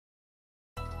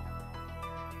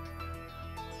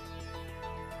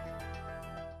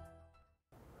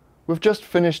We've just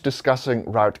finished discussing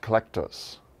route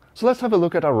collectors. So let's have a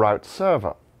look at a route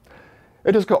server.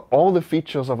 It has got all the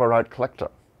features of a route collector,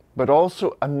 but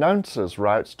also announces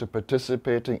routes to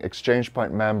participating exchange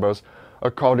point members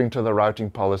according to the routing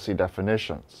policy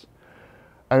definitions,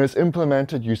 and is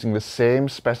implemented using the same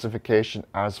specification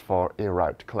as for a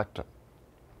route collector.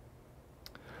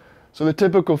 So the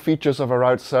typical features of a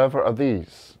route server are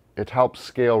these. It helps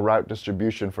scale route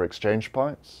distribution for exchange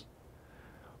points.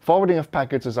 Forwarding of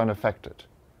packets is unaffected.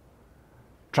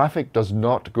 Traffic does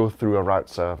not go through a route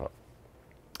server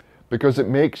because it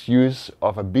makes use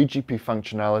of a BGP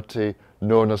functionality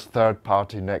known as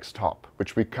third-party next hop,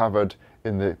 which we covered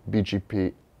in the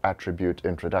BGP attribute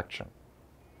introduction.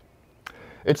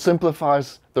 It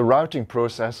simplifies the routing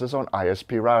processes on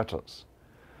ISP routers.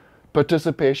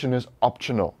 Participation is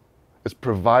optional. It's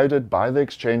provided by the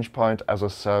exchange point as a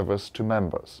service to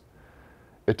members.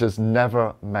 It is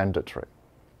never mandatory.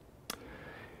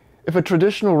 If a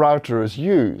traditional router is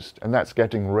used, and that's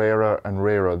getting rarer and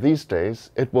rarer these days,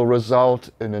 it will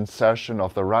result in insertion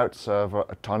of the route server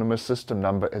autonomous system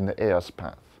number in the AS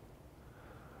path.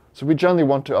 So we generally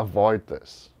want to avoid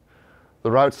this.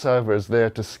 The route server is there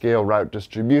to scale route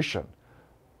distribution,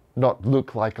 not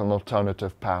look like an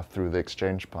alternative path through the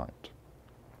exchange point.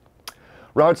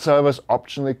 Route servers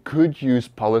optionally could use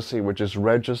policy which is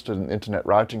registered in Internet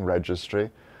Routing Registry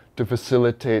to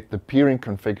facilitate the peering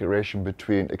configuration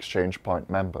between exchange point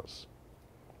members.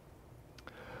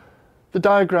 The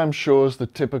diagram shows the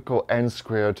typical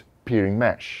n-squared peering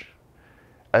mesh.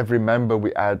 Every member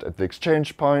we add at the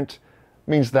exchange point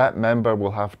means that member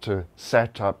will have to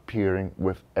set up peering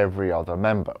with every other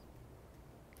member,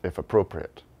 if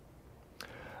appropriate.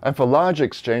 And for large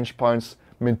exchange points,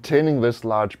 maintaining this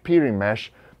large peering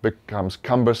mesh becomes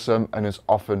cumbersome and is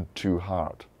often too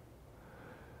hard.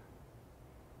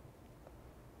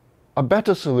 A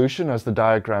better solution, as the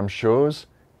diagram shows,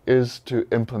 is to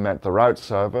implement the route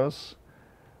servers.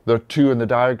 There are two in the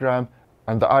diagram,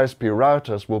 and the ISP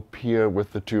routers will peer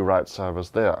with the two route servers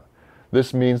there.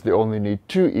 This means they only need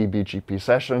two eBGP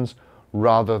sessions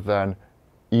rather than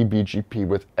eBGP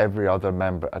with every other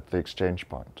member at the exchange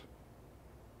point.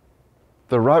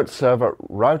 The route server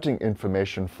routing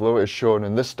information flow is shown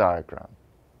in this diagram,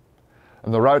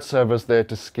 and the route server is there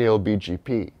to scale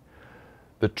BGP.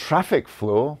 The traffic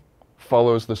flow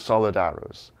follows the solid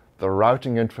arrows. The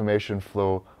routing information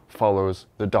flow follows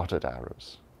the dotted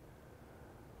arrows.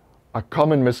 A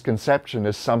common misconception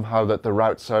is somehow that the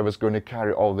route server is going to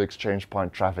carry all the exchange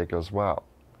point traffic as well.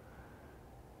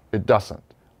 It doesn't.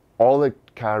 All it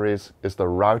carries is the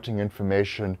routing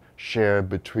information shared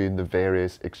between the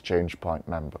various exchange point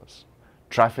members.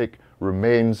 Traffic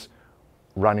remains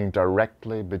running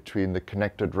directly between the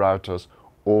connected routers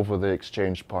over the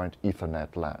exchange point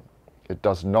Ethernet LAN. It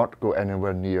does not go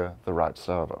anywhere near the route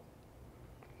server.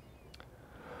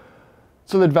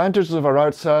 So the advantages of a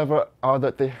route server are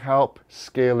that they help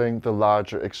scaling the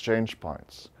larger exchange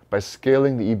points by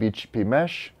scaling the eBGP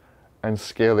mesh and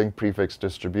scaling prefix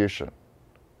distribution.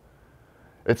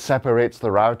 It separates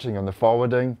the routing and the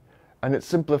forwarding, and it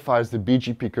simplifies the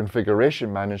BGP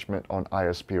configuration management on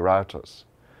ISP routers,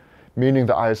 meaning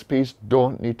the ISPs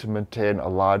don't need to maintain a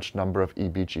large number of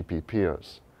eBGP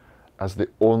peers, as they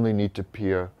only need to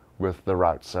peer with the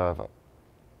route server.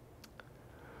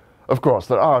 Of course,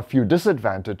 there are a few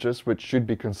disadvantages which should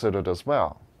be considered as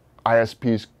well.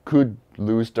 ISPs could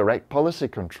lose direct policy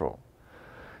control.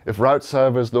 If route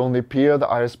servers only peer, the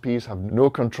ISPs have no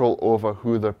control over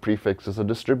who their prefixes are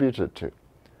distributed to.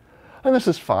 And this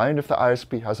is fine if the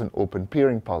ISP has an open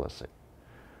peering policy.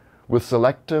 With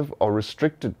selective or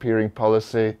restricted peering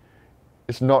policy,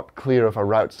 it's not clear if a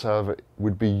route server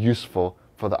would be useful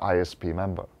for the ISP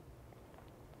member.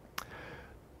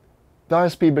 The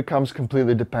ISP becomes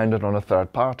completely dependent on a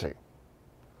third party.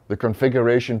 The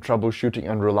configuration, troubleshooting,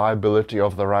 and reliability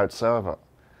of the route server.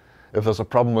 If there's a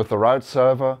problem with the route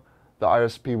server, the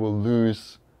ISP will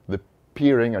lose the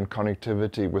peering and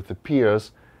connectivity with the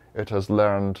peers it has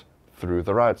learned through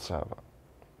the route server.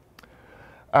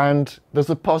 And there's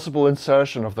a possible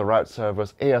insertion of the route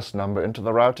server's AS number into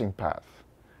the routing path.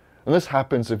 And this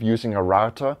happens if using a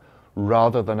router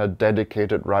rather than a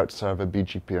dedicated route server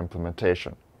BGP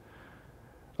implementation.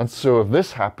 And so if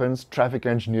this happens, traffic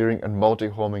engineering and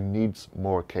multi-homing needs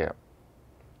more care.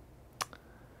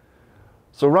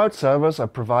 So route servers are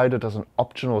provided as an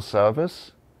optional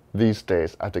service these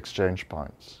days at exchange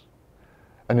points.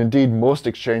 And indeed, most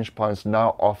exchange points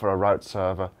now offer a route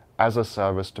server as a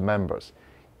service to members,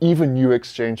 even new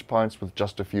exchange points with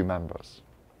just a few members.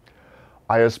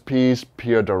 ISPs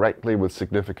peer directly with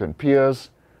significant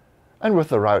peers, and with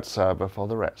the route server for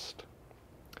the rest.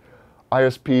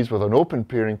 ISPs with an open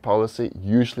peering policy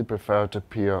usually prefer to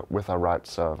peer with a route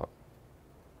server.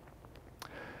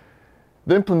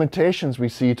 The implementations we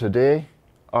see today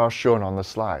are shown on the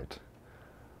slide.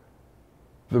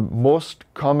 The most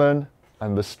common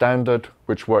and the standard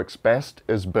which works best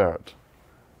is BIRD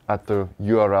at the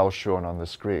URL shown on the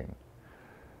screen.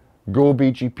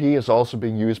 GoBGP is also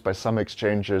being used by some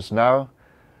exchanges now,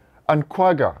 and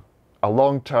Quagga, a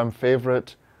long-term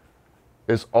favorite,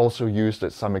 is also used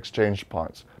at some exchange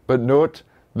points. But note,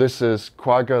 this is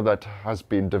Quagga that has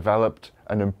been developed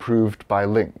and improved by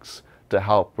Lynx to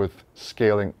help with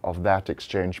scaling of that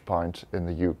exchange point in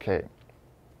the UK.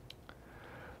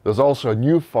 There's also a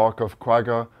new fork of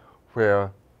Quagga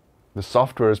where the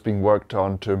software is being worked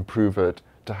on to improve it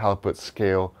to help it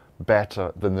scale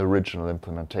better than the original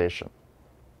implementation.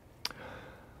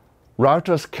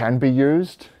 Routers can be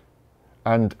used,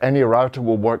 and any router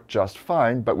will work just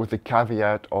fine, but with the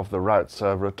caveat of the route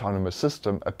server autonomous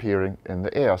system appearing in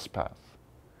the AOS path.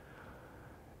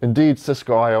 Indeed,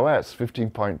 Cisco iOS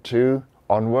 15.2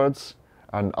 onwards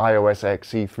and iOS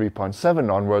XE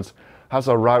 3.7 onwards has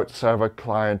a route server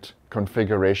client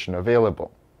configuration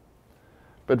available.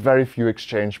 But very few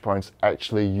exchange points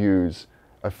actually use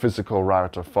a physical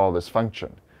router for this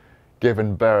function,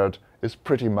 given BIRD is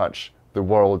pretty much the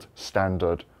world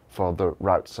standard for the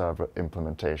route server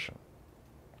implementation.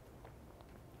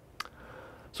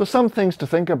 So some things to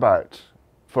think about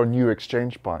for new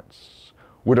exchange points.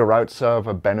 Would a route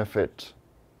server benefit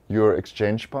your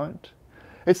exchange point?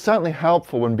 It's certainly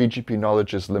helpful when BGP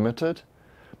knowledge is limited,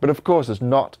 but of course it's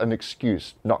not an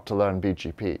excuse not to learn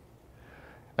BGP.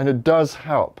 And it does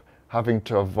help having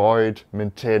to avoid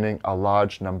maintaining a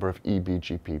large number of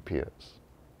eBGP peers.